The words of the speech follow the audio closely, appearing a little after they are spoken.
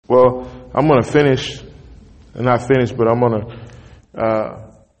Well, I'm going to finish, and not finish, but I'm going to,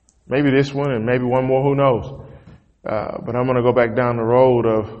 maybe this one and maybe one more, who knows. But I'm going to go back down the road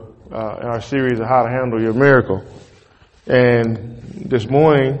of in our series of how to handle your miracle. And this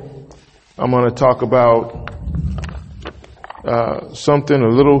morning, I'm going to talk about something a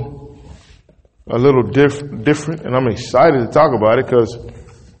little different, and I'm excited to talk about it because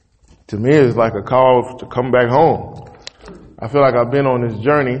to me it's like a call to come back home. I feel like I've been on this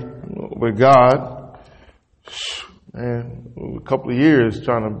journey with God, and a couple of years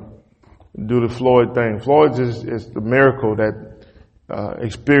trying to do the Floyd thing. Floyd's is the miracle that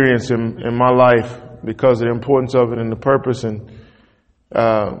experience in my life because of the importance of it and the purpose, and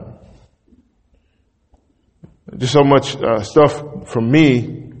just so much stuff from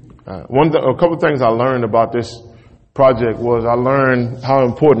me. A couple of things I learned about this project was I learned how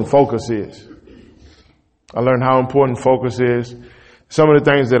important focus is. I learned how important focus is. Some of the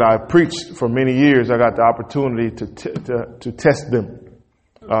things that I preached for many years, I got the opportunity to test them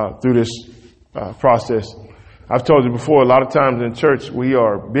through this process. I've told you before, a lot of times in church, we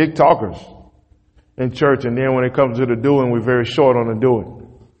are big talkers in church, and then when it comes to the doing, we're very short on the doing.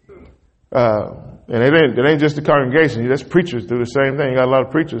 And it ain't just the congregation. That's preachers do the same thing. You got a lot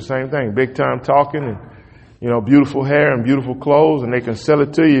of preachers, same thing. Big time talking and, beautiful hair and beautiful clothes, and they can sell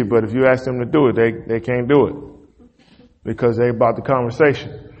it to you, but if you ask them to do it, they can't do it because they about the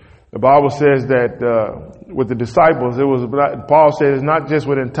conversation. The Bible says that with the disciples, Paul says it's not just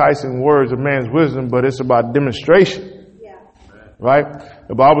with enticing words of man's wisdom, but it's about demonstration. Yeah. Right?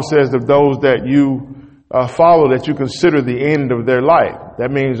 The Bible says that those that you follow, that you consider the end of their life. That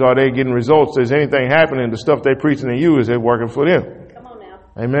means, are they getting results? Is anything happening? The stuff they're preaching to you, is it working for them? Come on now.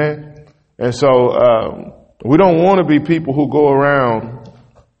 Amen. And so we don't want to be people who go around.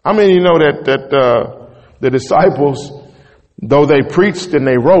 I mean, you know that the disciples, though they preached and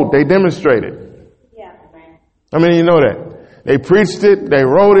they wrote, they demonstrated. Yeah. I mean, you know that. They preached it, they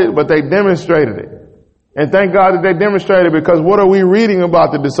wrote it, but they demonstrated it. And thank God that they demonstrated, because what are we reading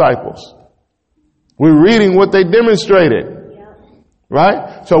about the disciples? We're reading what they demonstrated. Yeah.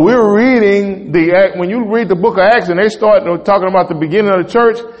 Right? So we're reading when you read the book of Acts and they start talking about the beginning of the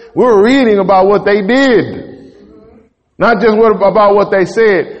church, we're reading about what they did. Not just about what they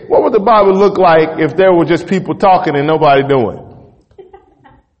said. What would the Bible look like if there were just people talking and nobody doing?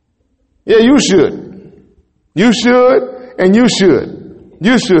 Yeah, you should. You should, and you should.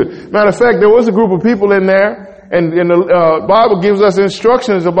 You should. Matter of fact, there was a group of people in there, and the Bible gives us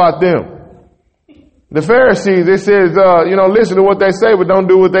instructions about them. The Pharisees, it says, listen to what they say, but don't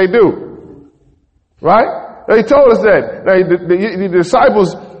do what they do. Right? They told us that. The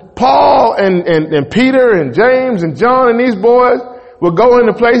disciples, Paul and Peter and James and John and these boys would go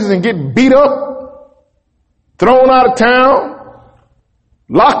into places and get beat up, thrown out of town,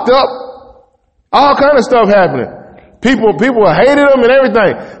 locked up, all kind of stuff happening. People hated them and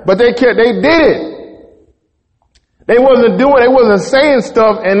everything, but they did it. They wasn't saying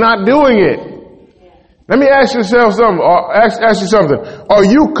stuff and not doing it. Let me ask you something. Ask you something. Are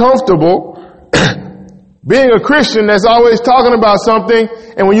you comfortable being a Christian that's always talking about something,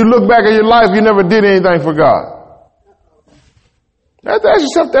 and when you look back at your life, you never did anything for God? You have to ask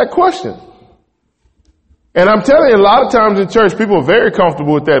yourself that question. And I'm telling you, a lot of times in church, people are very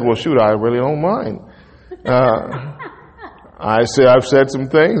comfortable with that. Well, shoot, I really don't mind. I've said some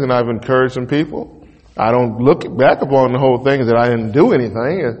things, and I've encouraged some people. I don't look back upon the whole thing as that I didn't do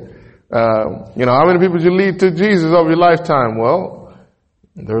anything. How many people did you lead to Jesus over your lifetime? Well,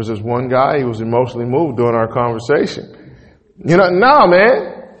 there was this one guy, he was emotionally moved during our conversation. Nah,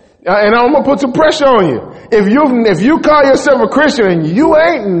 man. And I'm going to put some pressure on you. If you call yourself a Christian and you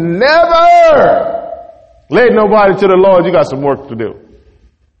ain't never led nobody to the Lord, you got some work to do.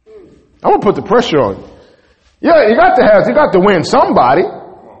 I'm going to put the pressure on you. Yeah, you got to win somebody.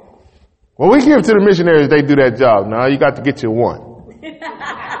 Well, we give to the missionaries, they do that job. Now you got to get you one.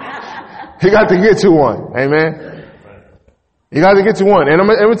 You got to get you one. Amen. You got to get you one. And I'm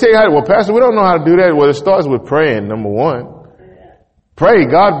going to tell you how, well, Pastor, we don't know how to do that. Well, it starts with praying, number one. Pray,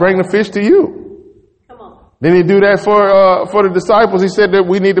 God, bring the fish to you. Come on. Then he do that for the disciples. He said that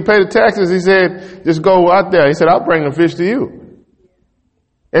we need to pay the taxes. He said, just go out there. He said, I'll bring the fish to you.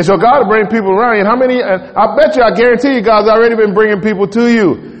 And so God will bring people around you. And how many, I guarantee you God's already been bringing people to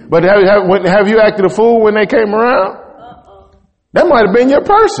you. But have you acted a fool when they came around? That might have been your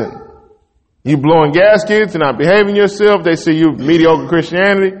person. You blowing gaskets and not behaving yourself. They see you mediocre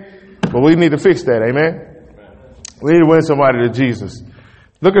Christianity. But we need to fix that. Amen. We need to win somebody to Jesus.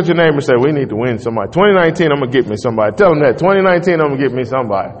 Look at your neighbor and say, we need to win somebody. 2019, I'm going to get me somebody. Tell them that. 2019, I'm going to get me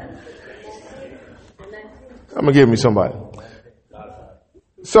somebody. I'm going to get me somebody.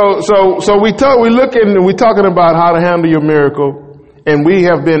 So we're talking about how to handle your miracle, and we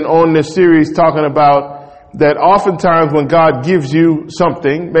have been on this series talking about that oftentimes when God gives you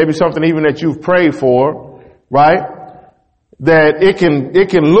something, maybe something even that you've prayed for, right? That it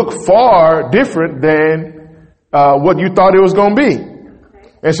can look far different than what you thought it was going to be.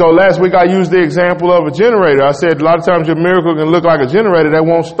 And so last week I used the example of a generator. I said a lot of times your miracle can look like a generator that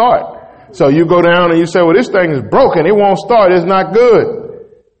won't start. So you go down and you say, well, this thing is broken. It won't start. It's not good.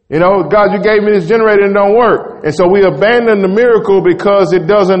 You know, God, you gave me this generator and it don't work. And so we abandon the miracle because it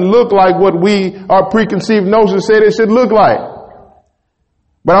doesn't look like what our preconceived notions said it should look like.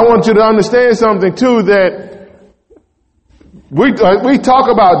 But I want you to understand something too, that we talk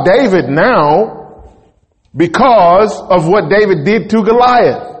about David now because of what David did to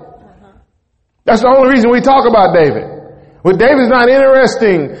Goliath. That's the only reason we talk about David. Well, David's not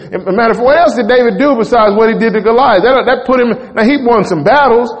interesting. As a matter of fact, what else did David do besides what he did to Goliath? That put him, now he won some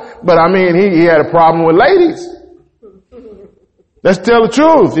battles, but I mean, he had a problem with ladies. Let's tell the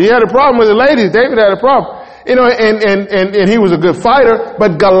truth. He had a problem with the ladies. David had a problem. You know, and he was a good fighter,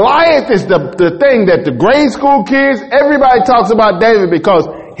 but Goliath is the thing that the grade school kids, everybody talks about David because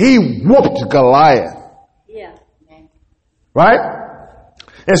he whooped Goliath. Right?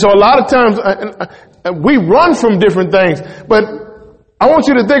 And so a lot of times we run from different things, but I want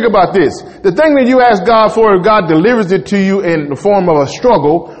you to think about this. The thing that you ask God for, if God delivers it to you in the form of a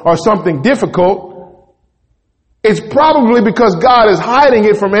struggle or something difficult, it's probably because God is hiding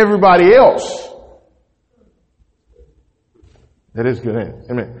it from everybody else. That is good.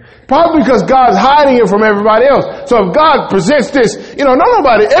 Amen. Probably because God's hiding it from everybody else. So if God presents this,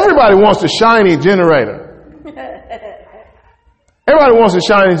 everybody wants a shiny generator. Everybody wants a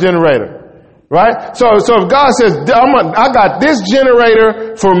shiny generator, right? So if God says, I got this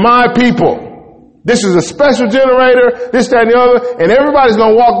generator for my people. This is a special generator, this, that, and the other, and everybody's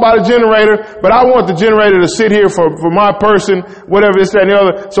going to walk by the generator, but I want the generator to sit here for my person, whatever, this, that, and the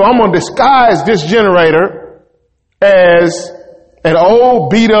other. So I'm going to disguise this generator as an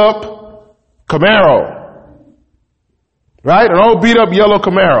old beat up Camaro, right? An old beat up yellow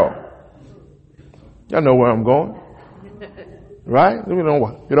Camaro. Y'all know where I'm going. Right?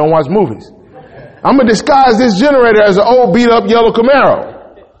 You don't watch movies. I'm going to disguise this generator as an old beat up yellow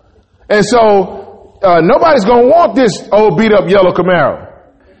Camaro. And so, nobody's going to want this old beat up yellow Camaro.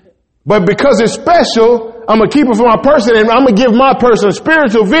 But because it's special, I'm going to keep it for my person, and I'm going to give my person a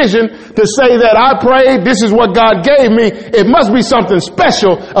spiritual vision to say that I prayed, this is what God gave me. It must be something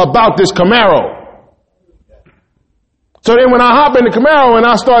special about this Camaro. So then when I hop in the Camaro and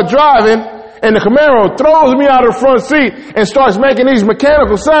I start driving, and the Camaro throws me out of the front seat and starts making these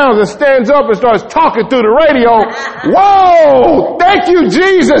mechanical sounds and stands up and starts talking through the radio. Whoa! Thank you,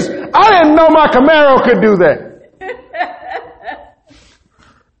 Jesus. I didn't know my Camaro could do that.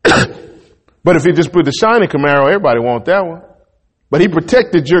 But if he just put the shiny Camaro, everybody wants that one. But he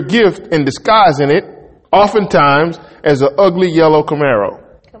protected your gift in disguising it, oftentimes, as an ugly yellow Camaro.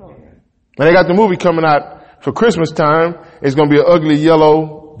 Come on. And they got the movie coming out for Christmas time. It's going to be an ugly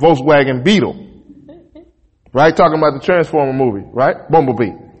yellow Volkswagen Beetle, right? Talking about the Transformer movie, right?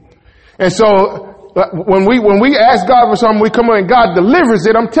 Bumblebee. And so when we ask God for something, we come in and God delivers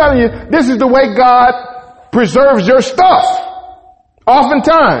it. I'm telling you, this is the way God preserves your stuff.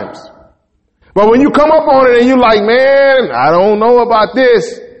 Oftentimes. But when you come up on it and you're like, man, I don't know about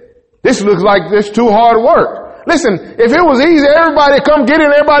this. This looks like this too hard work. Listen, if it was easy, everybody come get it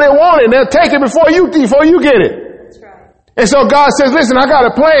and everybody want it. They'll take it before you get it. And so God says, listen, I got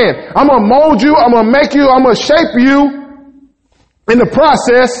a plan. I'm going to mold you. I'm going to make you. I'm going to shape you in the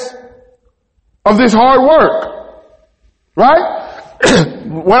process of this hard work. Right?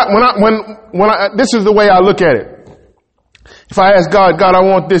 This is the way I look at it. If I ask God, I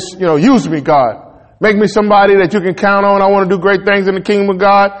want this, use me, God. Make me somebody that you can count on. I want to do great things in the kingdom of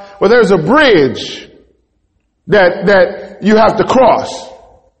God. Well, there's a bridge that you have to cross.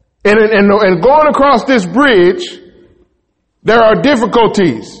 And going across this bridge, there are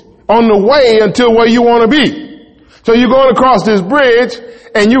difficulties on the way until where you want to be. So you're going across this bridge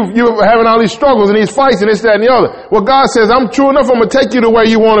and you're having all these struggles and these fights and this, that, and the other. Well, God says, I'm true enough. I'm going to take you to where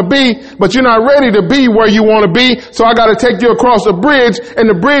you want to be, but you're not ready to be where you want to be. So I got to take you across a bridge, and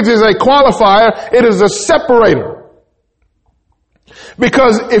the bridge is a qualifier. It is a separator.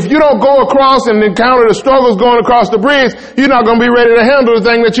 Because if you don't go across and encounter the struggles going across the bridge, you're not going to be ready to handle the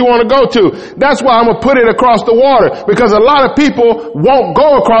thing that you want to go to. That's why I'm going to put it across the water, because a lot of people won't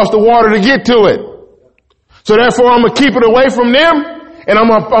go across the water to get to it. So therefore, I'm going to keep it away from them, and I'm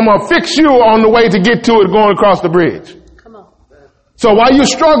going to fix you on the way to get to it going across the bridge. Come on. So while you're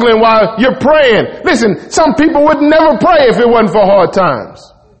struggling, while you're praying, listen, some people would never pray if it wasn't for hard times.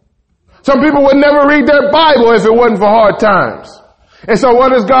 Some people would never read their Bible if it wasn't for hard times. And so what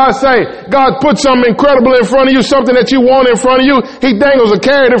does God say? God puts something incredible in front of you, something that you want in front of you. He dangles a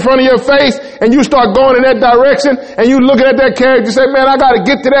carrot in front of your face and you start going in that direction and you looking at that carrot. You say, man, I got to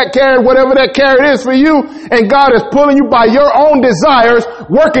get to that carrot, whatever that carrot is for you. And God is pulling you by your own desires,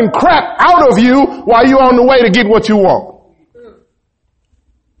 working crap out of you while you're on the way to get what you want.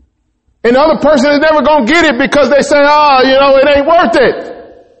 And the other person is never going to get it because they say, it ain't worth it.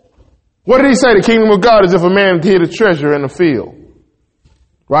 What did he say? The kingdom of God is if a man hid a treasure in the field.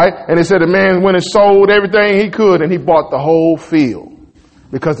 Right? And it said the man went and sold everything he could and he bought the whole field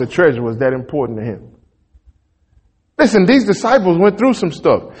because the treasure was that important to him. Listen, these disciples went through some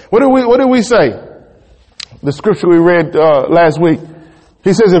stuff. What did we say? The scripture we read last week.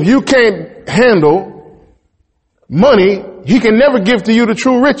 He says if you can't handle money, he can never give to you the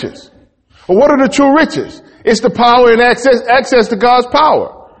true riches. Well, what are the true riches? It's the power and access to God's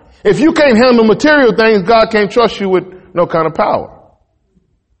power. If you can't handle material things, God can't trust you with no kind of power.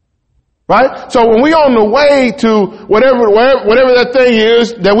 Right? So when we're on the way to whatever that thing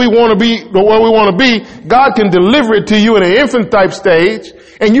is that we want to be, where we want to be, God can deliver it to you in an infant type stage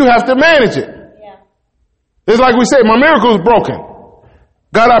and you have to manage it. Yeah. It's like we say, my miracle is broken.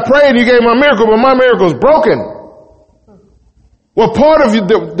 God, I prayed and you gave my miracle, but my miracle is broken. Well, part of you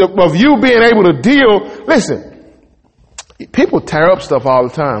being able to deal, listen, people tear up stuff all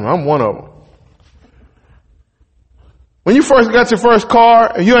the time. I'm one of them. When you first got your first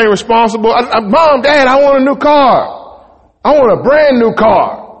car and you ain't responsible, Mom, Dad, I want a new car. I want a brand new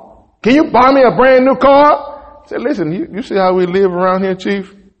car. Can you buy me a brand new car? I said, listen, you see how we live around here,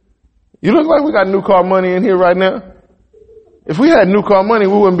 Chief? You look like we got new car money in here right now. If we had new car money,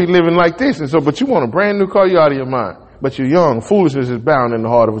 we wouldn't be living like this. And so, but you want a brand new car, you're out of your mind. But you're young. Foolishness is bound in the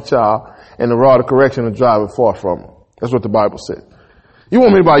heart of a child, and the rod of correction will drive it far from him. That's what the Bible said. You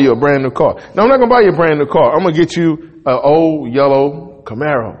want me to buy you a brand new car? No, I'm not going to buy you a brand new car. I'm going to get you an old yellow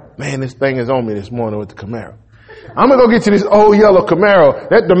Camaro. Man, this thing is on me this morning with the Camaro. I'm going to go get you this old yellow Camaro.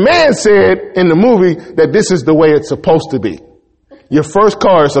 That the man said in the movie that this is the way it's supposed to be. Your first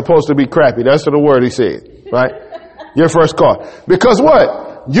car is supposed to be crappy. That's the word he said, right? Your first car. Because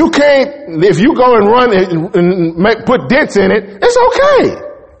what? You can't, if you go and run and put dents in it, it's okay.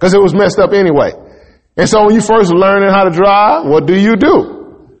 Because it was messed up anyway. And so when you first learning how to drive, what do?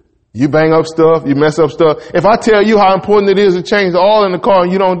 You bang up stuff, you mess up stuff. If I tell you how important it is to change the oil in the car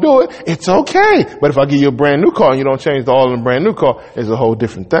and you don't do it, it's okay. But if I give you a brand new car and you don't change the oil in a brand new car, it's a whole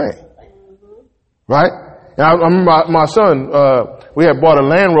different thing. Right? And I remember my son, we had bought a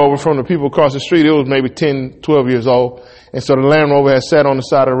Land Rover from the people across the street. It was maybe 10, 12 years old. And so the Land Rover had sat on the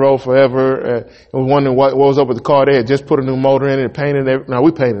side of the road forever. And was wondering what was up with the car. They had just put a new motor in it, painted it. No,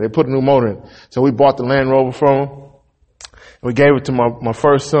 we painted it. They put a new motor in it. So we bought the Land Rover from them. We gave it to my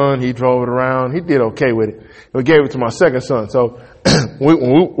first son. He drove it around. He did okay with it. We gave it to my second son. So we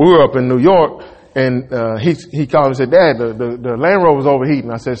were up in New York, and he called me and said, Dad, the Land Rover's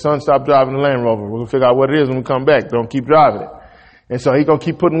overheating. I said, son, stop driving the Land Rover. We're going to figure out what it is when we come back. Don't keep driving it. And so he's going to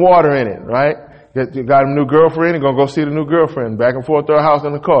keep putting water in it, right? Got a new girlfriend. He's going to go see the new girlfriend back and forth to her house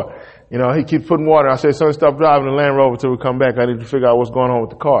in the car. You know, he keeps putting water. I said, son, stop driving the Land Rover till we come back. I need to figure out what's going on with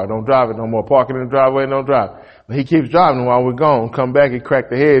the car. Don't drive it no more. Park it in the driveway. Don't drive. But he keeps driving while we're gone. Come back and crack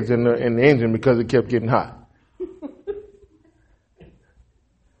the heads in the engine because it kept getting hot.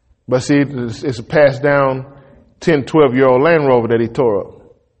 But see, it's a passed down 10, 12-year-old Land Rover that he tore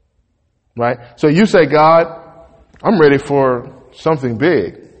up. Right? So you say, God, I'm ready for something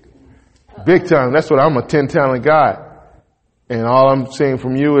big. Big time. That's what I'm a 10-talent guy. And all I'm seeing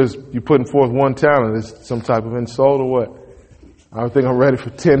from you is you putting forth one talent. Is some type of insult or what? I think I'm ready for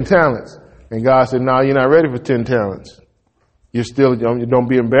 10 talents. And God said, no, you're not ready for 10 talents. You're still, don't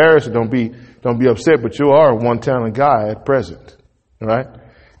be embarrassed. Don't be upset, but you are a 1-talent guy at present. Right?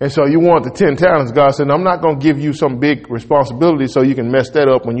 And so you want the 10 talents. God said, no, I'm not going to give you some big responsibility so you can mess that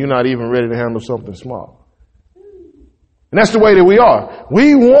up when you're not even ready to handle something small. And that's the way that we are.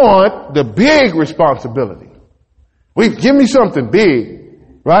 We want the big responsibility. Give me something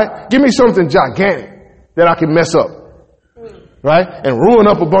big, right? Give me something gigantic that I can mess up, right? And ruin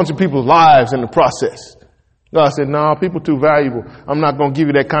up a bunch of people's lives in the process. God said, no, people too valuable. I'm not going to give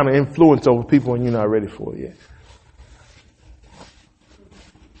you that kind of influence over people and you're not ready for it yet.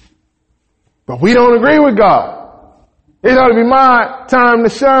 But we don't agree with God. It ought to be my time to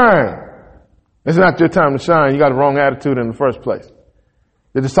shine. It's not your time to shine. You got the wrong attitude in the first place.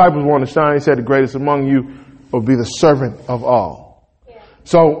 The disciples wanted to shine. He said, the greatest among you will be the servant of all. Yeah.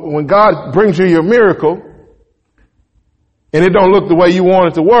 So when God brings you your miracle and it don't look the way you want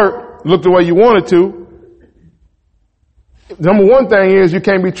it to work, look the way you want it to, Number one thing is you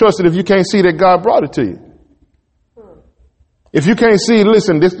can't be trusted if you can't see that God brought it to you. If you can't see,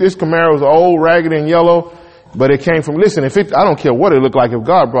 listen, this Camaro is old, raggedy, and yellow, but it came from, listen, I don't care what it looked like, if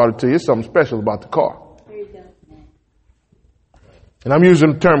God brought it to you, it's something special about the car. And I'm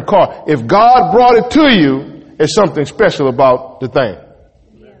using the term car. If God brought it to you, it's something special about the thing.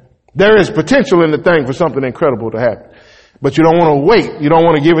 There is potential in the thing for something incredible to happen. But you don't want to wait. You don't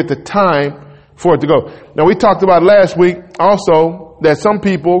want to give it the time for it to go. Now, we talked about last week also that some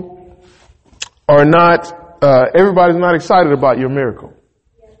people are not, everybody's not excited about your miracle.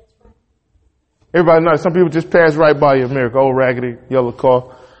 Everybody's not. Some people just pass right by your miracle. Old raggedy yellow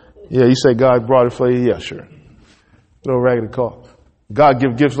car. Yeah, you say God brought it for you. Yeah, sure. Little raggedy car. God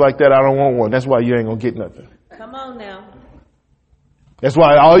give gifts like that. I don't want one. That's why you ain't going to get nothing. Come on now. That's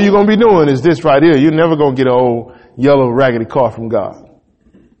why all you're going to be doing is this right here. You're never going to get an old yellow raggedy car from God.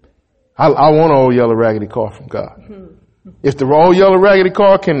 I want an old yellow raggedy car from God. If the old yellow raggedy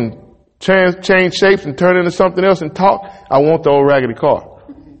car can change shapes and turn into something else and talk, I want the old raggedy car.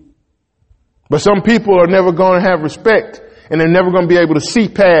 But some people are never going to have respect, and they're never going to be able to see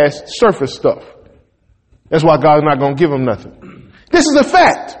past surface stuff. That's why God's not going to give them nothing. This is a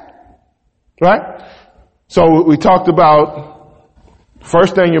fact. Right? So we talked about,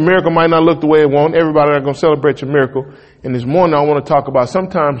 first thing, your miracle might not look the way it wants. Everybody's not going to celebrate your miracle. And this morning I want to talk about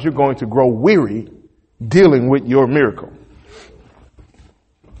sometimes you're going to grow weary dealing with your miracle.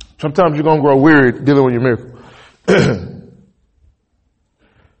 Sometimes you're going to grow weary dealing with your miracle.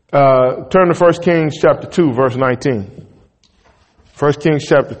 Turn to 1 Kings chapter 2, verse 19. 1 Kings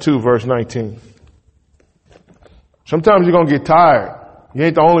chapter 2, verse 19. Sometimes you're going to get tired. You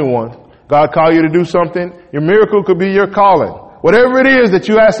ain't the only one. God called you to do something. Your miracle could be your calling. Whatever it is that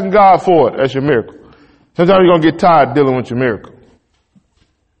you're asking God for, that's your miracle. Sometimes you're going to get tired dealing with your miracle.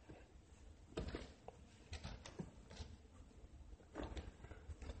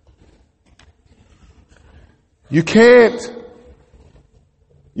 You can't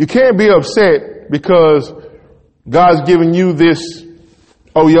be upset because God's giving you this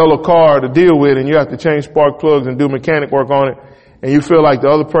yellow car to deal with, and you have to change spark plugs and do mechanic work on it, and you feel like the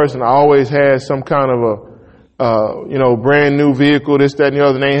other person always has some kind of a brand new vehicle, this, that, and the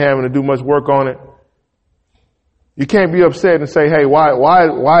other, and they ain't having to do much work on it. You can't be upset and say, hey,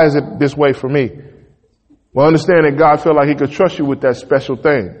 why is it this way for me? Well, understand that God felt like he could trust you with that special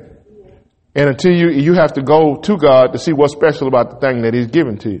thing. And until you have to go to God to see what's special about the thing that he's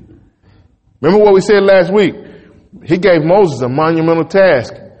given to you. Remember what we said last week? He gave Moses a monumental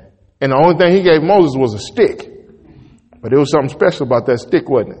task. And the only thing he gave Moses was a stick. But there was something special about that stick,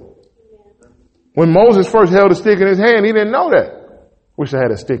 wasn't it? When Moses first held a stick in his hand, he didn't know that. Wish I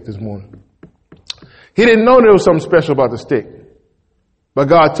had a stick this morning. He didn't know there was something special about the stick. But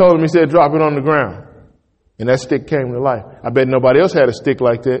God told him, he said, drop it on the ground. And that stick came to life. I bet nobody else had a stick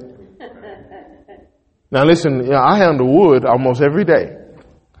like that. Now listen, I handle wood almost every day.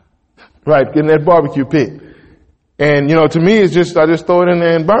 Right, in that barbecue pit. And to me it's just, I just throw it in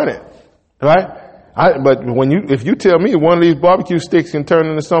there and burn it. Right? But if you tell me one of these barbecue sticks can turn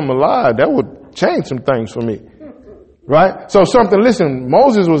into something alive, that would change some things for me. Right? So listen,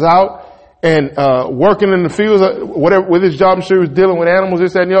 Moses was out and working in the fields, whatever, with his job, I'm sure he was dealing with animals,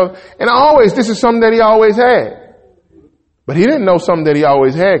 this, that, and the other. And this is something that he always had. But he didn't know something that he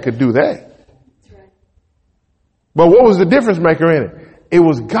always had could do that. But what was the difference maker in it? It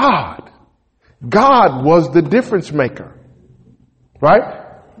was God. God was the difference maker. Right?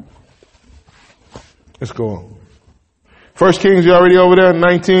 Let's go on. 1 Kings, you already over there,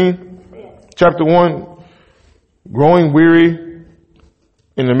 19, chapter 1. Growing weary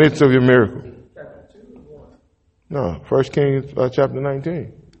in the midst of your miracle. Chapter 2 or 1? No, 1 Kings chapter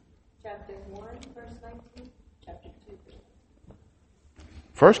 19. Chapter 1, verse 19? Chapter 2.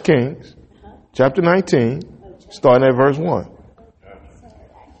 1 Kings, chapter 19, starting at verse 1.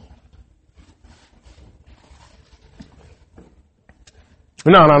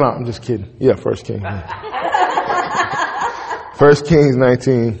 No, I'm just kidding. Yeah, 1 Kings. 1 Kings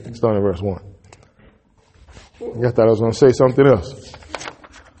 19, starting at verse 1. I thought I was going to say something else.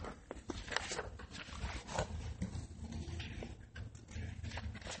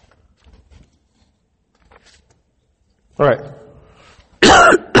 All right.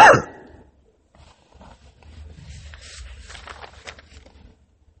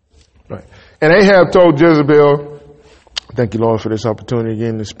 Right. And Ahab told Jezebel, thank you, Lord, for this opportunity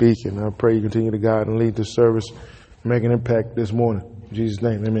again to speak. And I pray you continue to guide and lead this service, make an impact this morning. In Jesus'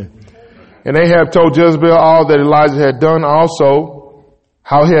 name, amen. And Ahab told Jezebel all that Elijah had done, also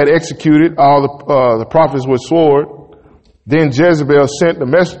how he had executed all the prophets with sword. Then Jezebel sent a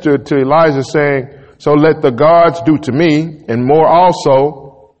messenger to Elijah saying, so let the gods do to me, and more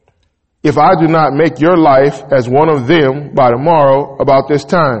also, if I do not make your life as one of them by tomorrow about this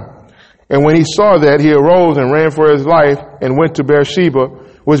time. And when he saw that, he arose and ran for his life and went to Beersheba,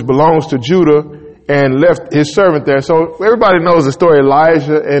 which belongs to Judah, and left his servant there. So everybody knows the story of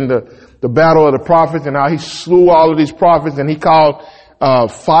Elijah and the battle of the prophets and how he slew all of these prophets, and he called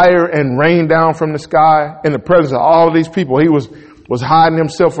fire and rain down from the sky in the presence of all of these people. He was hiding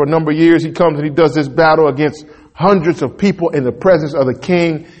himself for a number of years. He comes and he does this battle against hundreds of people in the presence of the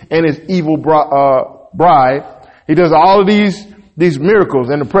king and his evil bride. He does all of these miracles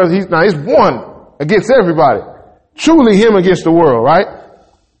in the presence. He's won against everybody. Truly him against the world, right?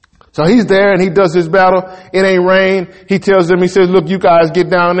 So he's there and he does his battle. It ain't rain. He tells them, he says, look, you guys get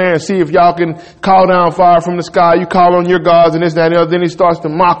down there and see if y'all can call down fire from the sky. You call on your gods and this, that, and the other. Then he starts to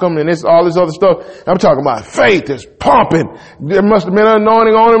mock them and all this other stuff. I'm talking about faith is pumping. There must have been an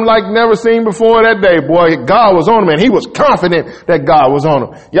anointing on him like never seen before that day. Boy, God was on him, and he was confident that God was on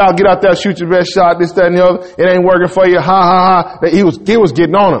him. Y'all get out there, shoot your best shot, this, that, and the other. It ain't working for you. Ha, ha, ha. He was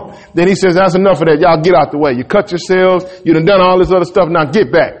getting on him. Then he says, that's enough of that. Y'all get out the way. You cut yourselves. You done all this other stuff. Now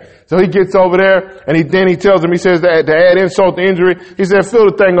get back. So he gets over there and then he tells him, he says that to add insult to injury, he said,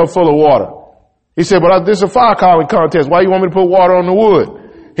 fill the thing up full of water. He said, but this is a fire calling contest. Why you want me to put water on the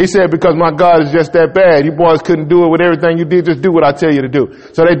wood? He said, because my God is just that bad. You boys couldn't do it with everything you did. Just do what I tell you to do.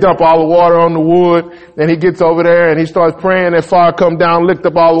 So they dump all the water on the wood, and he gets over there and he starts praying. That fire come down, licked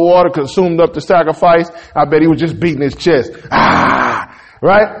up all the water, consumed up the sacrifice. I bet he was just beating his chest.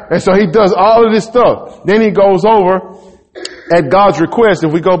 Right? And so he does all of this stuff. Then he goes over at God's request.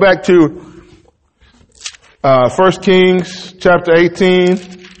 If we go back to 1 Kings chapter 18.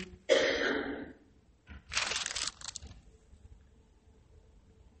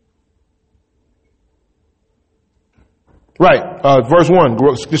 Verse 1.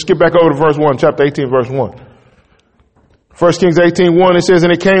 Just skip back over to verse 1, chapter 18, verse 1. 1 Kings 18:1, it says,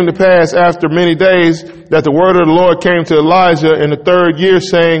 and it came to pass after many days that the word of the Lord came to Elijah in the 3rd year,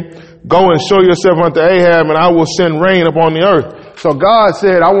 saying, go and show yourself unto Ahab, and I will send rain upon the earth. So God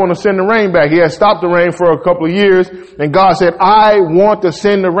said, I want to send the rain back. He had stopped the rain for a couple of years, and God said, I want to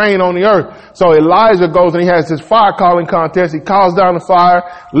send the rain on the earth. So Elijah goes and he has this fire calling contest. He calls down the fire,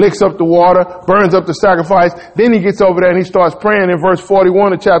 licks up the water, burns up the sacrifice. Then he gets over there and he starts praying in verse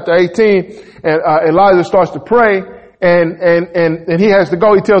 41 of chapter 18. And Elijah starts to pray, and he has to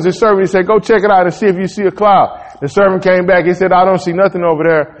go. He tells his servant, he said, go check it out and see if you see a cloud. The servant came back. He said, I don't see nothing over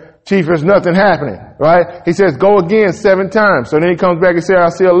there. Chief, there's nothing happening, right? He says, go again 7 times. So then he comes back and says, I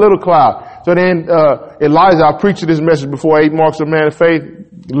see a little cloud. So then, Elijah, I preached this message before, 8 Marks of Man of Faith.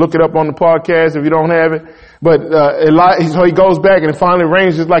 Look it up on the podcast if you don't have it. But, so he goes back and it finally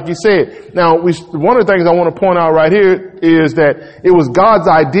rains just like he said. Now, one of the things I want to point out right here is that it was God's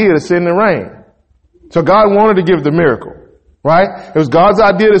idea to send the rain. So God wanted to give the miracle. Right? It was God's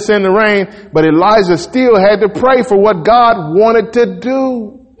idea to send the rain, but Elijah still had to pray for what God wanted to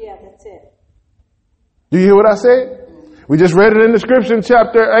do. Yeah, that's it. Do you hear what I said? We just read it in the scripture in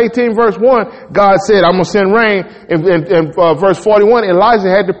chapter 18, verse 1. God said, I'm going to send rain. In verse 41, Elijah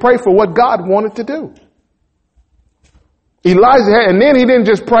had to pray for what God wanted to do. Elijah had, and then he didn't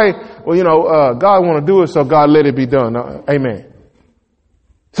just pray, well, God want to do it, so God let it be done. Amen.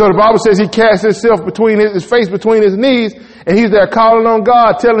 So the Bible says he cast himself his face between his knees, and he's there calling on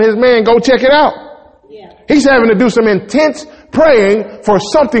God, telling his man, go check it out. Yeah. He's having to do some intense praying for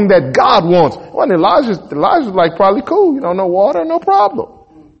something that God wants. Well, Elijah's like, probably cool. No water, no problem.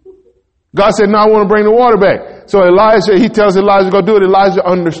 God said, no, I want to bring the water back. So he tells Elijah, go do it. Elijah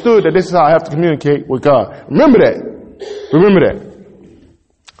understood that this is how I have to communicate with God. Remember that.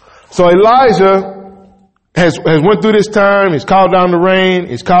 So Elijah has went through this time. He's called down the rain.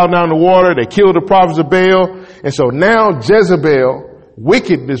 He's called down the water. They killed the prophets of Baal. And so now Jezebel,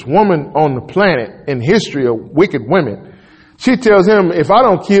 wickedest woman on the planet in history of wicked women, she tells him, if I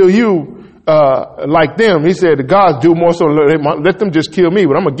don't kill you like them, he said, the gods do more, so let them just kill me,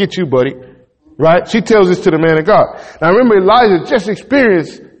 but I'm going to get you, buddy. Right? She tells this to the man of God. Now remember, Elijah just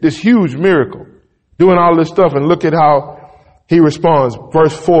experienced this huge miracle, doing all this stuff, and look at how he responds.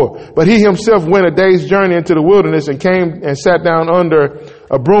 Verse 4. But he himself went a day's journey into the wilderness and came and sat down under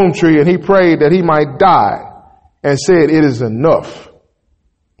a broom tree, and he prayed that he might die, and said, it is enough.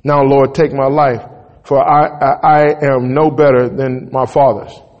 Now, Lord, take my life, for I am no better than my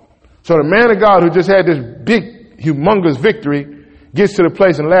fathers. So the man of God who just had this big, humongous victory gets to the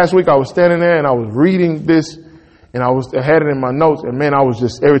place. And last week I was standing there and I was reading this, and I had it in my notes. And man, I was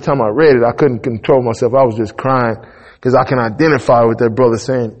just, every time I read it, I couldn't control myself. I was just crying because I can identify with that brother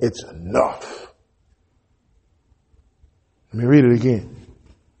saying, it's enough. Let me read it again.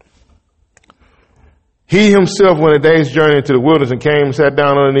 He himself went a day's journey into the wilderness and came and sat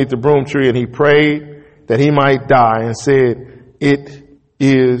down underneath the broom tree, and he prayed that he might die and said, it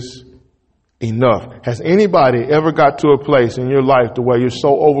is enough. Has anybody ever got to a place in your life to where you're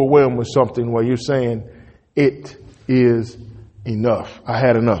so overwhelmed with something where you're saying, it is enough? I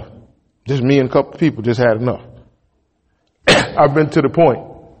had enough. Just me and a couple of people just had enough. I've been to the point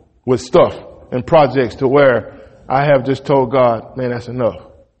with stuff and projects to where I have just told God, man, that's enough.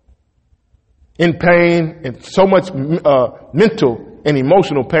 In pain and so much mental and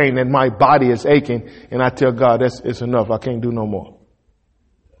emotional pain that my body is aching. And I tell God, it's enough. I can't do no more.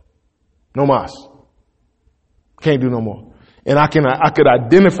 No mas. Can't do no more. And I could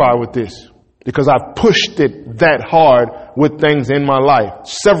identify with this because I've pushed it that hard with things in my life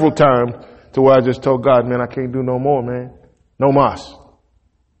several times to where I just told God, man, I can't do no more, man. No mas.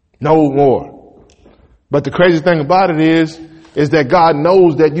 No more. But the crazy thing about it is that God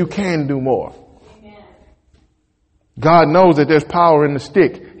knows that you can do more. Amen. God knows that there's power in the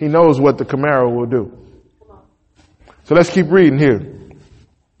stick. He knows what the Camaro will do. So let's keep reading here.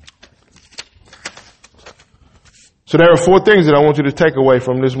 So there are 4 things that I want you to take away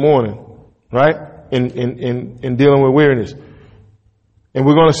from this morning, right? In dealing with weariness. And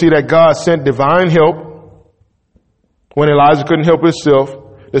we're going to see that God sent divine help when Elijah couldn't help himself.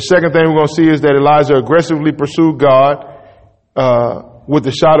 The second thing we're going to see is that Elijah aggressively pursued God with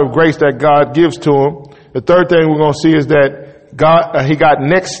the shout of grace that God gives to him. The third thing we're going to see is that he got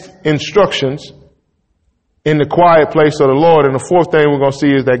next instructions in the quiet place of the Lord. And the fourth thing we're going to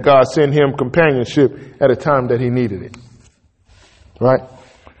see is that God sent him companionship at a time that he needed it. Right?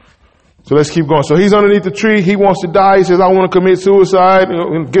 So let's keep going. So he's underneath the tree. He wants to die. He says, I want to commit suicide.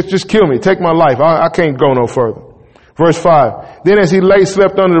 Just kill me. Take my life. I can't go no further. Verse 5. Then as he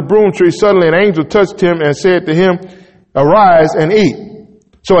slept under the broom tree, suddenly an angel touched him and said to him, arise and eat.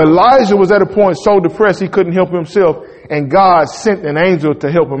 So Elijah was at a point so depressed he couldn't help himself, and God sent an angel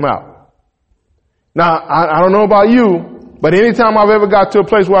to help him out. Now, I don't know about you, but anytime I've ever got to a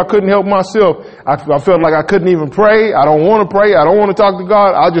place where I couldn't help myself, I felt like I couldn't even pray. I don't want to pray. I don't want to talk to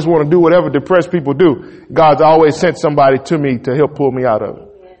God. I just want to do whatever depressed people do. God's always sent somebody to me to help pull me out of it.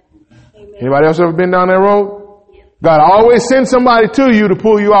 Amen. Anybody else ever been down that road? Yeah. God always sends somebody to you to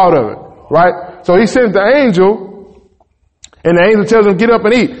pull you out of it, right? So he sends the angel, and the angel tells him, get up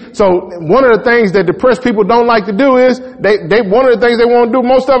and eat. So one of the things that depressed people don't like to do is one of the things they want to do,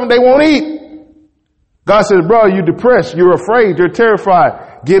 most of them, they won't eat. God says, bro, you're depressed. You're afraid. You're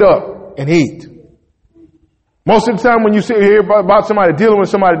terrified. Get up and eat. Most of the time when you hear about somebody dealing with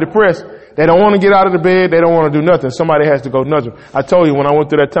somebody depressed, they don't want to get out of the bed. They don't want to do nothing. Somebody has to go nudge them. I told you when I went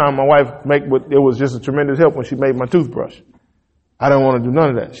through that time, my wife it was just a tremendous help when she made my toothbrush. I don't want to do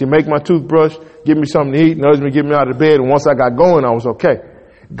none of that. She make my toothbrush, give me something to eat, nudge me, get me out of the bed. And once I got going, I was okay.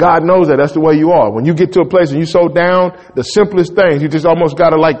 God knows that. That's the way you are. When you get to a place and you're so down, the simplest things, you just almost got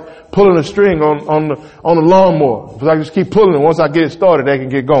to like pulling a string on the lawnmower. Because I just keep pulling it. Once I get it started, they can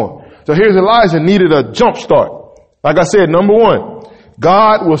get going. So here's Elijah needed a jump start. Like I said, number 1,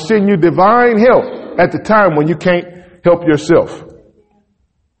 God will send you divine help at the time when you can't help yourself.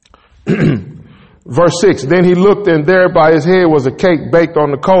 Verse 6, then he looked, and there by his head was a cake baked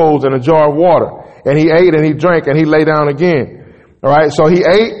on the coals and a jar of water. And he ate and he drank and he lay down again. All right. So he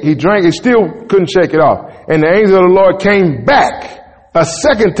ate, he drank, he still couldn't shake it off. And the angel of the Lord came back a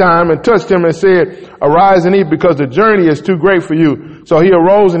second time and touched him and said, arise and eat, because the journey is too great for you. So he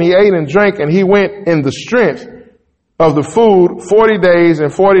arose and he ate and drank, and he went in the strength of the food 40 days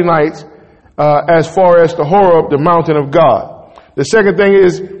and 40 nights, as far as to Horeb, the mountain of God. The second thing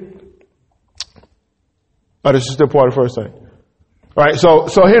is, this is still part of the first thing. All right, so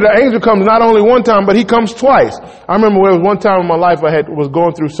here the angel comes not only one time, but he comes twice. I remember there was one time in my life I was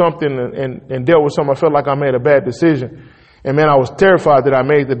going through something and dealt with something. I felt like I made a bad decision. And man, I was terrified that I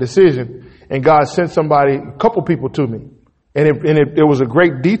made the decision. And God sent a couple people to me. And it was a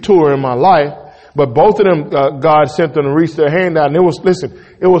great detour in my life. But both of them, God sent them to reach their hand out. And it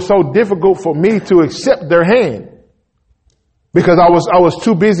was so difficult for me to accept their hand. Because I was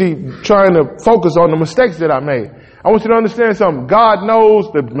too busy trying to focus on the mistakes that I made. I want you to understand something. God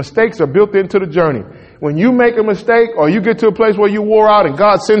knows the mistakes are built into the journey. When you make a mistake or you get to a place where you wore out and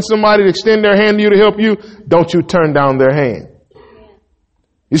God sends somebody to extend their hand to you to help you, don't you turn down their hand.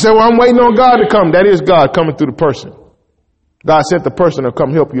 You say, well, I'm waiting on God to come. That is God coming through the person. God sent the person to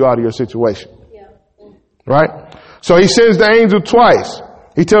come help you out of your situation. Right? So he sends the angel twice.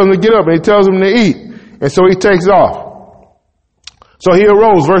 He tells him to get up and he tells him to eat. And so he takes off. So he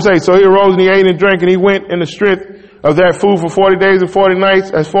arose, verse 8. So he arose and he ate and drank and he went in the strength of that food for 40 days and 40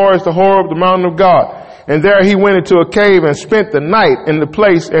 nights, as far as to Horeb, the mountain of God. And there he went into a cave and spent the night in the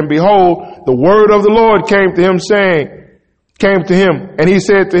place. And behold, the word of the Lord came to him, and he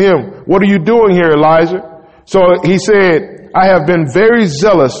said to him, what are you doing here, Elijah? So he said, I have been very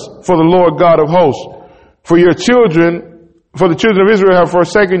zealous for the Lord God of hosts, for the children of Israel have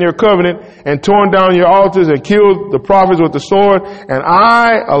forsaken your covenant and torn down your altars and killed the prophets with the sword, and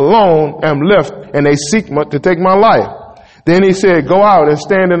I alone am left, and they seek to take my life. Then he said, go out and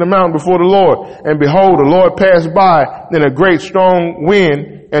stand in the mountain before the Lord. And behold, the Lord passed by in a great strong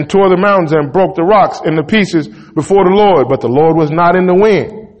wind and tore the mountains and broke the rocks into pieces before the Lord. But the Lord was not in the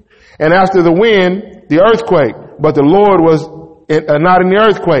wind. And after the wind, the earthquake. But the Lord was not in the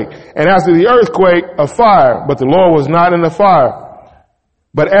earthquake. And after the earthquake, a fire. But the Lord was not in the fire.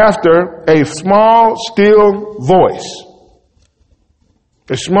 But after a small, still voice.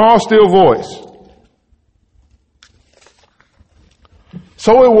 A small, still voice.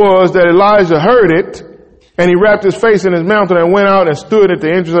 So it was that Elijah heard it, and he wrapped his face in his mantle and went out and stood at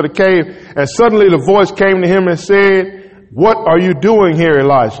the entrance of the cave. And suddenly the voice came to him and said, what are you doing here,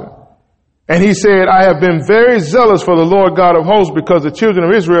 Elijah? And he said, I have been very zealous for the Lord God of hosts, because the children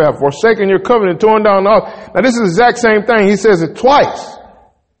of Israel have forsaken your covenant and torn down the altars. Now this is the exact same thing. He says it twice.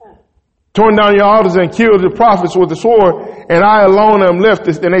 Torn down your altars and killed the prophets with the sword, and I alone am left,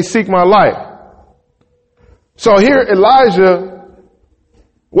 and they seek my life. So here Elijah,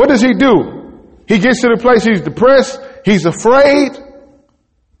 what does he do? He gets to the place, he's depressed, he's afraid.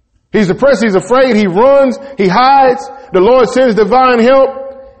 He's depressed, he's afraid, he runs, he hides. The Lord sends divine help.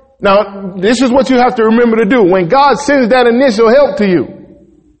 Now, this is what you have to remember to do. When God sends that initial help to you,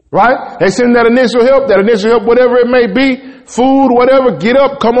 right? They send that initial help, whatever it may be, food, whatever, get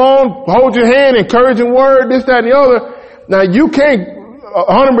up, come on, hold your hand, encouraging word, this, that, and the other. Now, you can't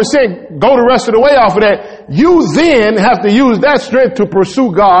 100% go the rest of the way off of that. You then have to use that strength to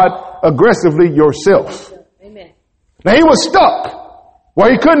pursue God aggressively yourself. Amen. Now he was stuck where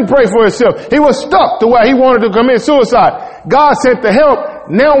he couldn't pray for himself. He was stuck to where he wanted to commit suicide. God sent the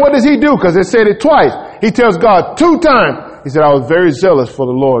help. Now what does he do? Because it said it twice. He tells God 2 times. He said, I was very zealous for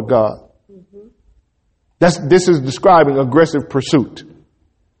the Lord God. This is describing aggressive pursuit.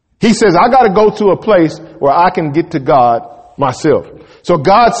 He says, I got to go to a place where I can get to God myself. So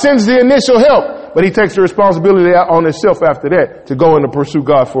God sends the initial help, but he takes the responsibility on himself after that to go and to pursue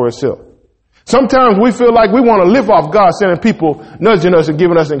God for himself. Sometimes we feel like we want to live off God sending people, nudging us and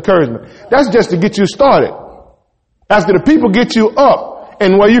giving us encouragement. That's just to get you started. After the people get you up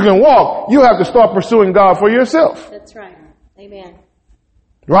and where you can walk, you have to start pursuing God for yourself. That's right. Amen.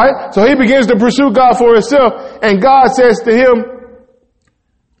 Right? So he begins to pursue God for himself, and God says to him,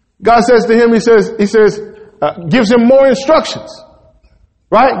 he says, gives him more instructions.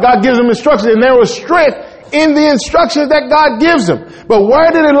 Right? God gives him instructions, and there was strength in the instructions that God gives him. But where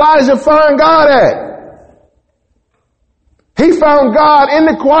did Elijah find God at? He found God in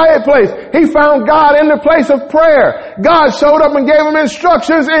the quiet place. He found God in the place of prayer. God showed up and gave him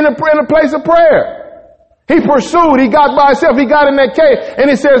instructions in a place of prayer. He pursued. He got by himself. He got in that cave.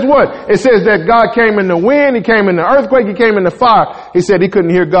 And it says what? It says that God came in the wind. He came in the earthquake. He came in the fire. He said he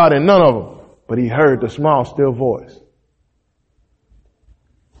couldn't hear God in none of them, but he heard the small, still voice.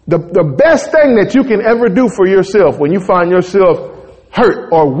 The best thing that you can ever do for yourself when you find yourself hurt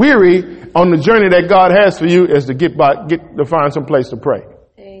or weary on the journey that God has for you is to get to find some place to pray.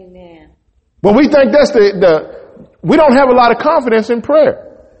 Amen. But we think that's we don't have a lot of confidence in prayer.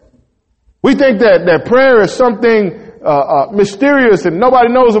 We think that prayer is something mysterious and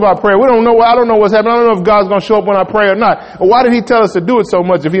nobody knows about prayer. I don't know what's happening. I don't know if God's going to show up when I pray or not. But why did he tell us to do it so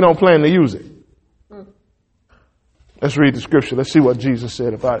much if he don't plan to use it? Let's read the scripture. Let's see what Jesus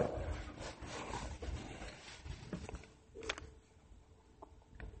said about it.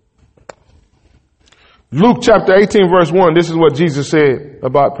 Luke chapter 18 verse 1. This is what Jesus said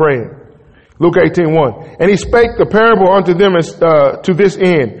about praying. Luke 18:1. And he spake the parable unto them to this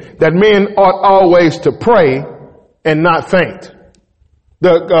end, that men ought always to pray and not faint.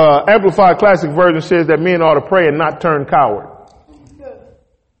 The Amplified Classic Version says that men ought to pray and not turn coward.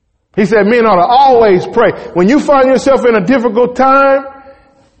 He said men ought to always pray. When you find yourself in a difficult time,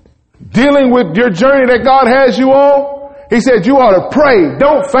 dealing with your journey that God has you on, he said you ought to pray.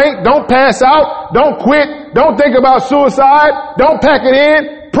 Don't faint. Don't pass out. Don't quit. Don't think about suicide. Don't pack it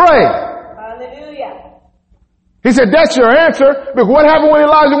in. Pray. Hallelujah. He said that's your answer. But what happened when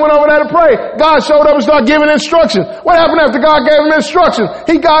Elijah went over there to pray? God showed up and started giving instructions. What happened after God gave him instructions?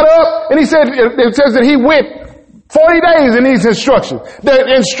 He got up and he said, it says that he went 40 days in these instructions. The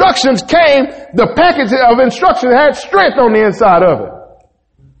instructions came, the package of instructions had strength on the inside of it.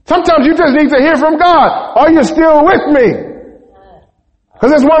 Sometimes you just need to hear from God. Are you still with me?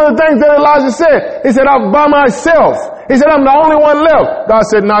 Because that's one of the things that Elijah said. He said, I'm by myself. He said, I'm the only one left. God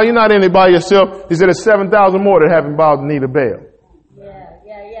said, no, you're not in it by yourself. He said, there's 7,000 more that haven't bowed the knee to Baal.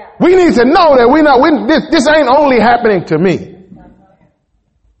 Yeah. We need to know that this ain't only happening to me.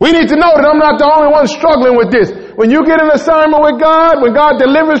 We need to know that I'm not the only one struggling with this. When you get an assignment with God, when God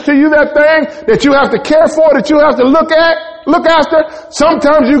delivers to you that thing that you have to care for, that you have to look after,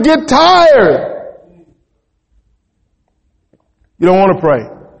 sometimes you get tired. You don't want to pray.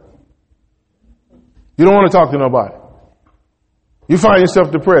 You don't want to talk to nobody. You find yourself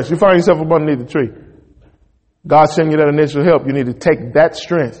depressed. You find yourself up underneath the tree. God sent you that initial help. You need to take that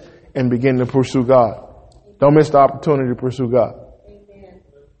strength and begin to pursue God. Don't miss the opportunity to pursue God. Amen.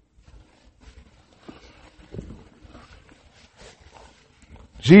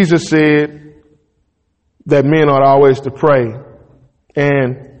 Jesus said that men ought always to pray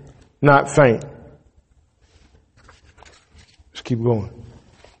and not faint. Let's keep going.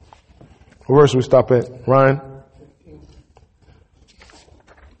 What verse we stop at, Ryan?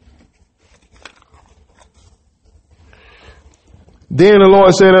 Then the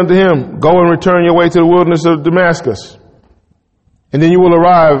Lord said unto him, go and return your way to the wilderness of Damascus. And then you will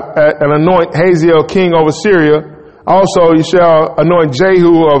arrive and anoint Hazael king over Syria. Also you shall anoint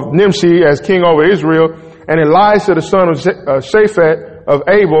Jehu of Nimshi as king over Israel. And Elisha the son of Shaphat of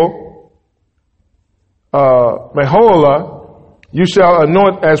Abel, Meholah, you shall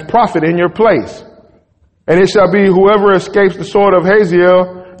anoint as prophet in your place. And it shall be whoever escapes the sword of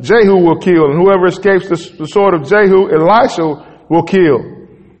Hazael, Jehu will kill. And whoever escapes the sword of Jehu, Elisha will kill.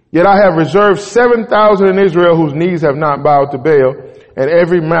 Yet I have reserved 7,000 in Israel whose knees have not bowed to Baal, and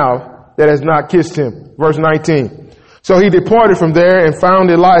every mouth that has not kissed him. Verse 19. So he departed from there and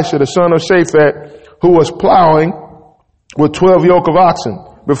found Elisha, the son of Shaphat, who was plowing with 12 yoke of oxen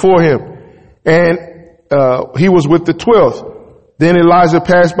before him. And he was with the 12th. Then Elijah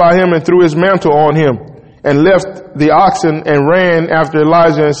passed by him and threw his mantle on him and left the oxen and ran after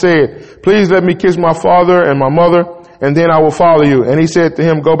Elijah and said, please let me kiss my father and my mother, and then I will follow you. And he said to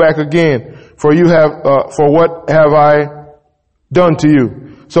him, go back again, for what have I done to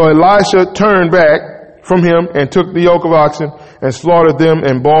you? So Elisha turned back from him and took the yoke of oxen and slaughtered them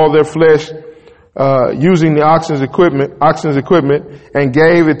and boiled their flesh, using the oxen's equipment, and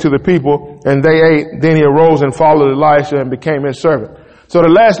gave it to the people, and they ate. Then he arose and followed Elisha and became his servant. So the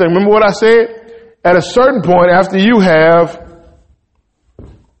last thing, remember what I said? At a certain point, after you have,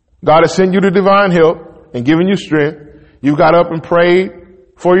 God has sent you the divine help and given you strength, you got up and prayed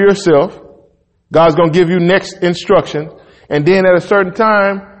for yourself. God's going to give you next instruction. And then at a certain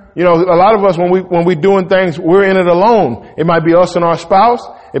time, you know, a lot of us, when we doing things, we're in it alone. It might be us and our spouse.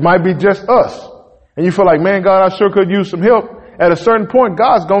 It might be just us. And you feel like, man, God, I sure could use some help. At a certain point,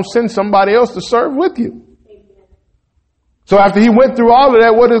 God's going to send somebody else to serve with you. So after he went through all of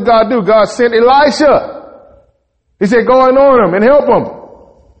that, what does God do? God sent Elisha. He said, go and anoint him and help him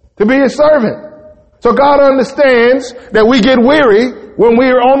to be his servant. So God understands that we get weary when we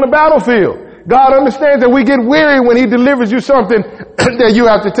are on the battlefield. God understands that we get weary when he delivers you something that you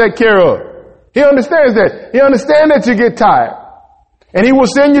have to take care of. He understands that. He understands that you get tired. And he will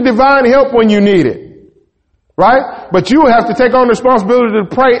send you divine help when you need it. Right? But you have to take on the responsibility to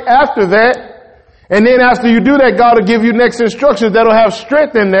pray after that. And then after you do that, God will give you next instructions that'll have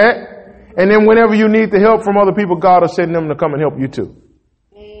strength in that. And then whenever you need the help from other people, God will send them to come and help you too.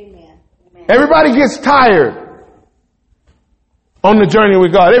 Amen. Everybody gets tired on the journey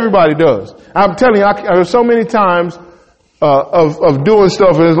with God. Everybody does. I'm telling you, there's so many times of doing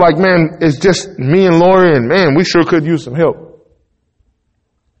stuff, and it's like, man, it's just me and Lori, and man, we sure could use some help.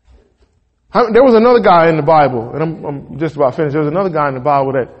 There was another guy in the Bible, and I'm just about finished. There was another guy in the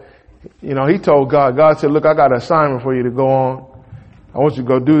Bible that, you know, he told God said, look, I got an assignment for you to go on. I want you to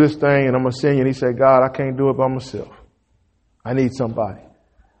go do this thing, and I'm going to send you. And he said, God, I can't do it by myself. I need somebody.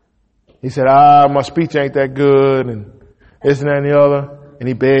 He said, my speech ain't that good, and this and that and the other. And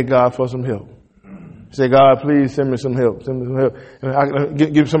he begged God for some help. He said, God, please send me some help. Send me some help. And I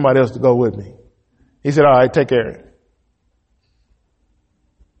can give somebody else to go with me. He said, all right, take Aaron.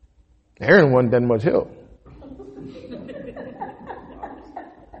 Aaron wasn't that much help.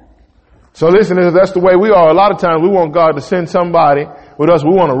 So listen, that's the way we are. A lot of times we want God to send somebody with us.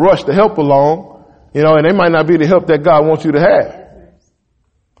 We want to rush the help along, you know, and they might not be the help that God wants you to have.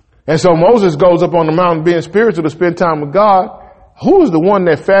 And so Moses goes up on the mountain being spiritual to spend time with God. Who is the one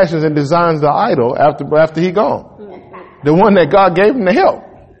that fashions and designs the idol after he gone? The one that God gave him the help.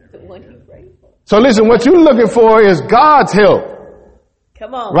 So listen, what you're looking for is God's help.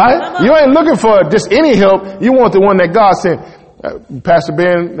 Come on. Right? Come on. You ain't looking for just any help. You want the one that God sent. Pastor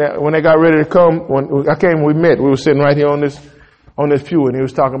Ben, when they got ready to come, when we met, we were sitting right here on on this pew, and he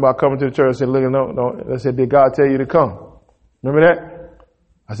was talking about coming to the church. I said, look, no. I said, did God tell you to come? Remember that?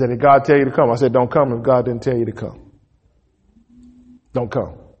 I said, did God tell you to come? I said, don't come if God didn't tell you to come. Don't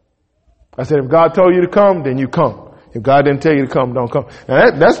come. I said, if God told you to come, then you come. If God didn't tell you to come, don't come.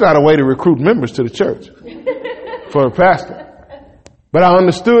 Now that's not a way to recruit members to the church for a pastor. But I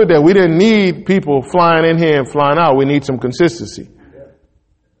understood that we didn't need people flying in here and flying out. We need some consistency.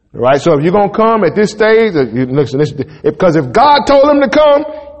 Right? So if you're going to come at this stage, because if God told him to come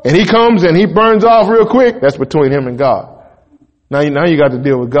and he comes and he burns off real quick, that's between him and God. Now you got to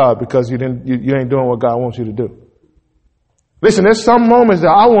deal with God because you ain't doing what God wants you to do. Listen, there's some moments that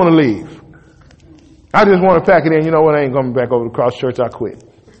I want to leave. I just want to pack it in. You know what? I ain't coming back over to Cross Church. I quit.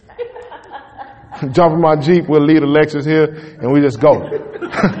 Jump in my Jeep. We'll leave the Lexus here and we just go.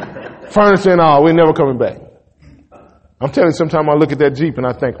 Furniture and all. We're never coming back. I'm telling you, sometimes I look at that Jeep and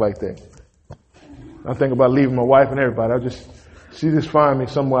I think like that. I think about leaving my wife and everybody. She just find me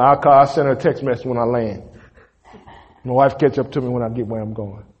somewhere. I send her a text message when I land. My wife catch up to me when I get where I'm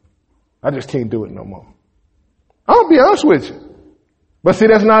going. I just can't do it no more. I'll be honest with you. But see,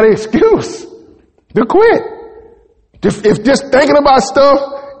 that's not an excuse to quit. If just thinking about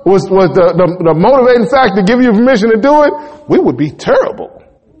stuff was the motivating factor to give you permission to do it, we would be terrible.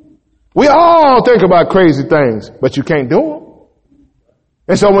 We all think about crazy things, but you can't do them.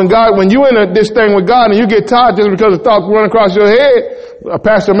 And so when you in this thing with God and you get tired just because the thoughts run across your head,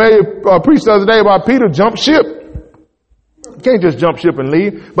 Pastor May preached the other day about Peter jump ship. You can't just jump ship and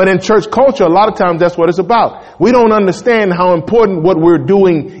leave. But in church culture, a lot of times that's what it's about. We don't understand how important what we're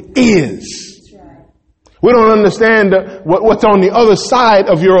doing is. We don't understand what's on the other side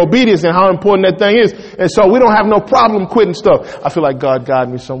of your obedience and how important that thing is. And so we don't have no problem quitting stuff. I feel like God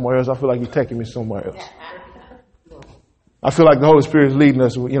guided me somewhere else. I feel like he's taking me somewhere else. I feel like the Holy Spirit is leading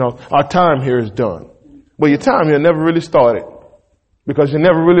us. Our time here is done. Well, your time here never really started because you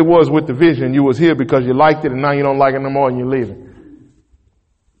never really was with the vision. You was here because you liked it and now you don't like it no more and you're leaving.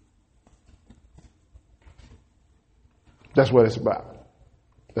 That's what it's about.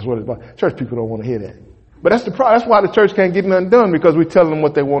 That's what it's about. Church people don't want to hear that. But that's the problem. That's why the church can't get nothing done because we tell them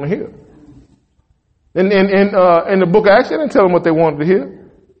what they want to hear. In the book of Acts, they didn't tell them what they wanted to hear.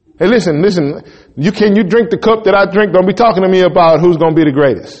 Hey, listen. Can you drink the cup that I drink? Don't be talking to me about who's going to be the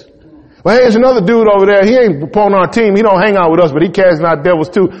greatest. Well, hey, there's another dude over there. He ain't on our team. He don't hang out with us, but he casting out devils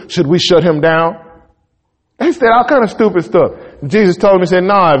too. Should we shut him down? They said all kind of stupid stuff. Jesus told him, he said,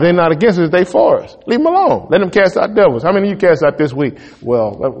 nah, if they're not against us, they for us. Leave them alone. Let them cast out devils. How many of you cast out this week?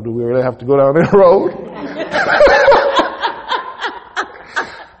 Well, do we really have to go down that road?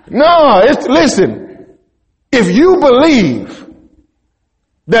 No, listen. If you believe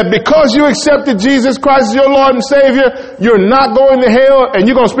that because you accepted Jesus Christ as your Lord and Savior, you're not going to hell and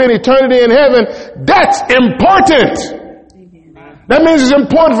you're going to spend eternity in heaven, that's important. That means it's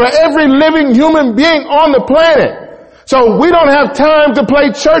important for every living human being on the planet. So we don't have time to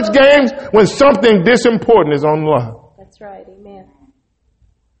play church games when something this important is on the line. That's right. Amen.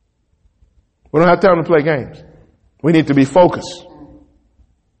 We don't have time to play games. We need to be focused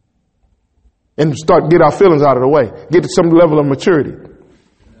and get our feelings out of the way. Get to some level of maturity.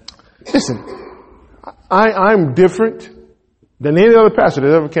 Listen, I'm different than any other pastor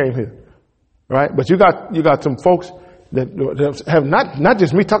that ever came here. Right? But you got some folks that have not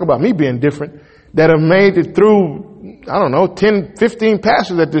just me, talk about me being different, that have made it through, 10, 15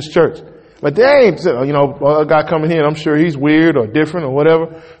 pastors at this church. But they ain't, a guy coming here, I'm sure he's weird or different or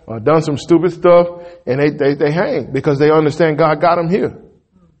whatever, or done some stupid stuff, and they hang because they understand God got them here.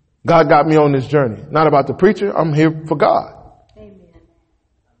 God got me on this journey. Not about the preacher, I'm here for God.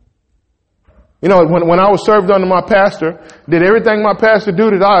 When I was served under my pastor, did everything my pastor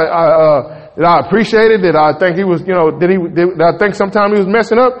do that I appreciated? Did I think he was, did I think sometime he was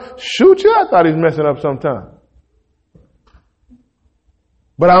messing up? Shoot you, I thought he was messing up sometime.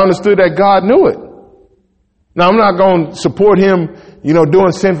 But I understood that God knew it. Now I'm not going to support him,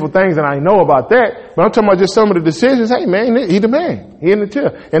 doing sinful things, and I know about that. But I'm talking about just some of the decisions. Hey man, he the man. He in the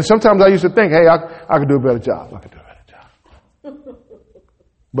chair. And sometimes I used to think, hey, I could do a better job.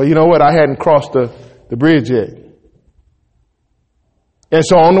 But you know what? I hadn't crossed the bridge yet. And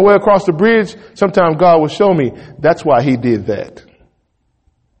so on the way across the bridge, sometimes God will show me that's why he did that.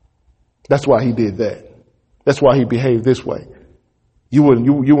 That's why he did that. That's why he behaved this way. You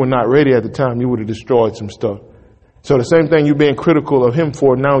were not ready at the time. You would have destroyed some stuff. So the same thing you're being critical of him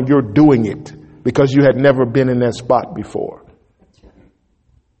for, now you're doing it because you had never been in that spot before.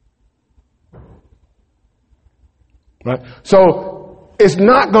 Right? So it's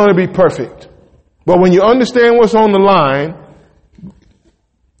not going to be perfect. But when you understand what's on the line,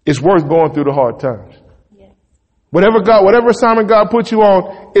 it's worth going through the hard times. Yes. Whatever assignment God puts you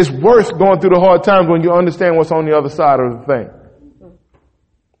on, it's worth going through the hard times when you understand what's on the other side of the thing.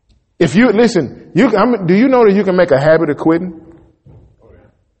 If you listen, do you know that you can make a habit of quitting?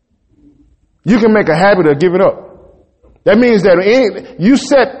 You can make a habit of giving up. That means that you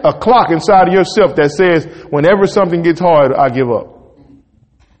set a clock inside of yourself that says, whenever something gets hard, I give up.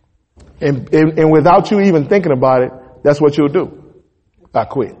 And without you even thinking about it, that's what you'll do. I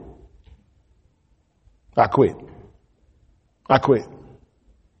quit. I quit. I quit.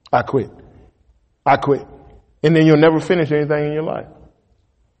 I quit. I quit. And then you'll never finish anything in your life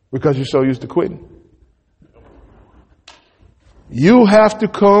because you're so used to quitting. You have to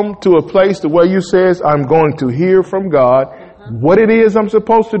come to a place to where you says, I'm going to hear from God what it is I'm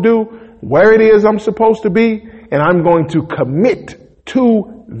supposed to do, where it is I'm supposed to be, and I'm going to commit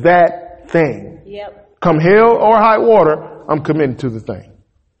to that thing. Yep. Come hell or high water, I'm committed to the thing.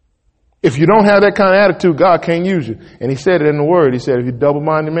 If you don't have that kind of attitude, God can't use you. And he said it in the word. He said, if you're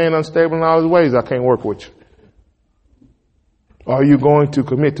double-minded man, unstable in all his ways, I can't work with you. Are you going to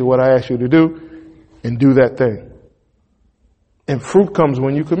commit to what I ask you to do and do that thing? And fruit comes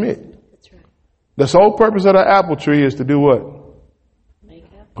when you commit. That's right. The sole purpose of the apple tree is to do what? Make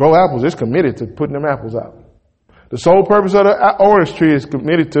apples. Grow apples. It's committed to putting them apples out. The sole purpose of the orange tree is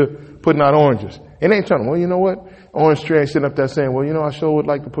committed to putting out oranges. It ain't trying to, well, you know what? Orange tree ain't sitting up there saying, well, you know, I sure would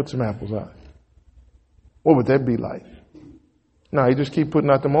like to put some apples out. What would that be like? No, you just keep putting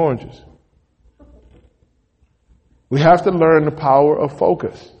out them oranges. We have to learn the power of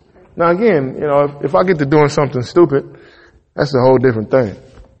focus. Now, again, you know, if I get to doing something stupid, that's a whole different thing.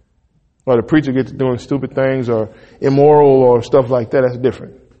 Or the preacher gets to doing stupid things or immoral or stuff like that, that's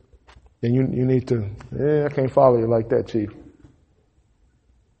different. Then you need to, I can't follow you like that, Chief.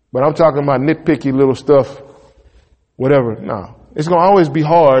 But I'm talking about nitpicky little stuff, whatever. No. It's going to always be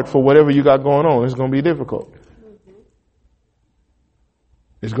hard for whatever you got going on. It's going to be difficult.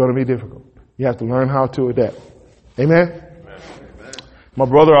 It's going to be difficult. You have to learn how to adapt. Amen? My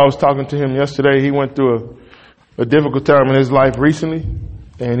brother, I was talking to him yesterday. He went through a difficult time in his life recently,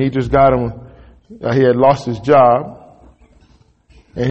 and he just got him, he had lost his job.